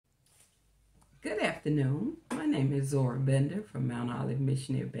Good afternoon. My name is Zora Bender from Mount Olive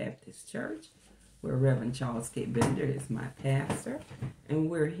Missionary Baptist Church, where Reverend Charles K. Bender is my pastor. And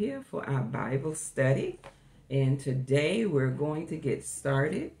we're here for our Bible study. And today we're going to get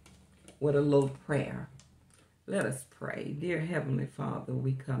started with a little prayer. Let us pray. Dear Heavenly Father,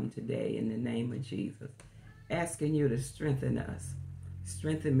 we come today in the name of Jesus, asking you to strengthen us.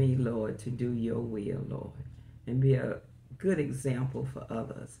 Strengthen me, Lord, to do your will, Lord, and be a good example for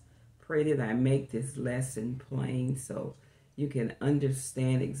others. Pray that I make this lesson plain so you can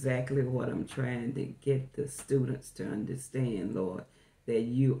understand exactly what I'm trying to get the students to understand, Lord, that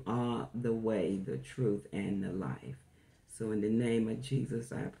you are the way, the truth, and the life. So in the name of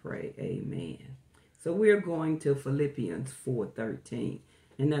Jesus, I pray, amen. So we're going to Philippians 4:13,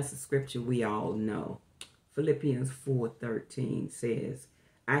 and that's a scripture we all know. Philippians 4:13 says,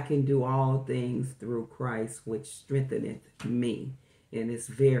 I can do all things through Christ, which strengtheneth me. And it's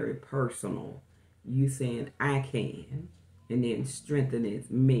very personal. You saying I can, and then strengtheneth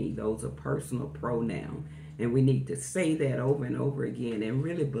me. Those are personal pronouns. And we need to say that over and over again and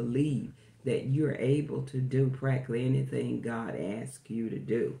really believe that you're able to do practically anything God asks you to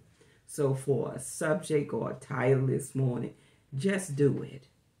do. So for a subject or a title this morning, just do it.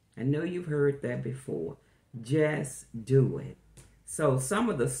 I know you've heard that before. Just do it. So some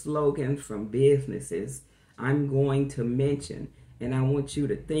of the slogans from businesses I'm going to mention, and I want you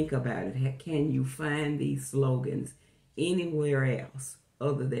to think about it. Can you find these slogans anywhere else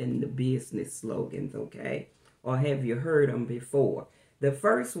other than the business slogans, okay? Or have you heard them before? The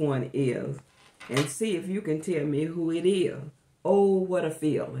first one is, and see if you can tell me who it is. Oh, what a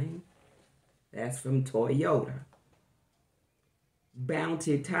feeling. That's from Toyota.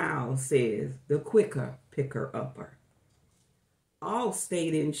 Bounty Tile says, the quicker picker-upper.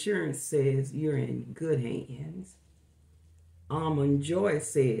 Allstate Insurance says, you're in good hands. Almond Joy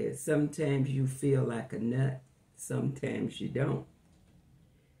says, sometimes you feel like a nut, sometimes you don't.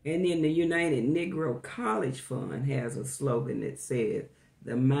 And then the United Negro College Fund has a slogan that says,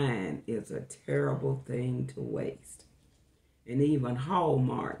 the mind is a terrible thing to waste. And even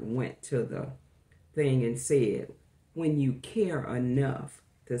Hallmark went to the thing and said, when you care enough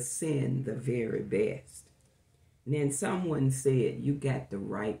to send the very best. And then someone said, you got the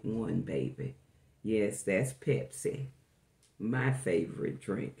right one, baby. Yes, that's Pepsi, my favorite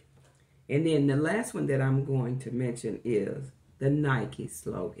drink. And then the last one that I'm going to mention is the Nike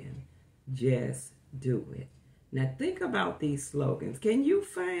slogan, just do it. Now think about these slogans. Can you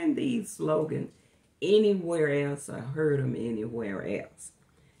find these slogans anywhere else or heard them anywhere else?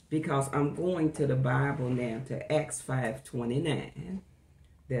 Because I'm going to the Bible now, to Acts 5:29.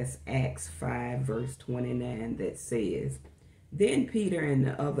 That's Acts 5 verse 29 that says, then Peter and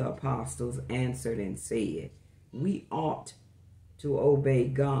the other apostles answered and said, we ought to obey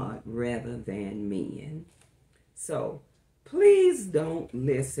God rather than men. So please don't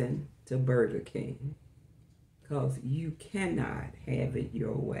listen to Burger King, because you cannot have it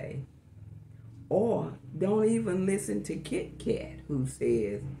your way. Or don't even listen to Kit Kat, who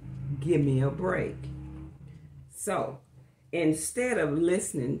says, give me a break. So instead of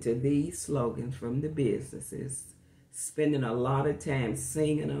listening to these slogans from the businesses, spending a lot of time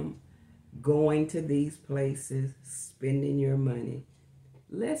singing them, going to these places, spending your money,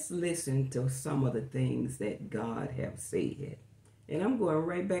 let's listen to some of the things that God have said. And I'm going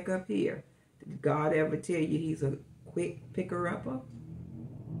right back up here. Did God ever tell you he's a quick picker-upper?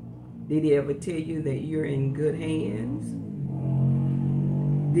 Did he ever tell you that you're in good hands?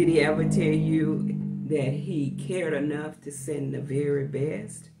 Did he ever tell you that he cared enough to send the very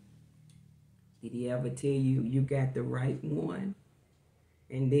best? Did he ever tell you you got the right one?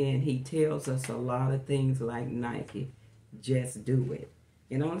 And then he tells us a lot of things like Nike, just do it.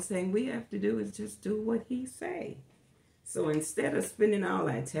 And the only thing we have to do is just do what he say. So instead of spending all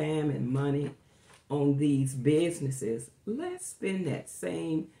our time and money on these businesses, let's spend that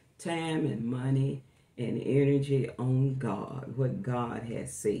same time and money and energy on God, what God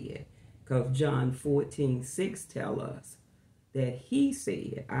has said. Because John 14:6 tells us that he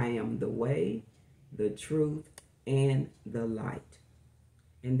said, I am the way, the truth, and the light.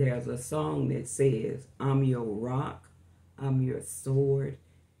 And there's a song that says, I'm your rock, I'm your sword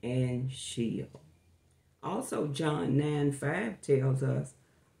and shield. Also, John 9:5 tells us,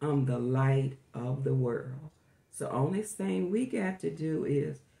 I'm the light of the world. So only thing we got to do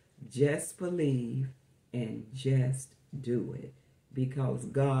is just believe and just do it, because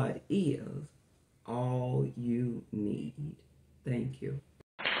God is all you need. Thank you.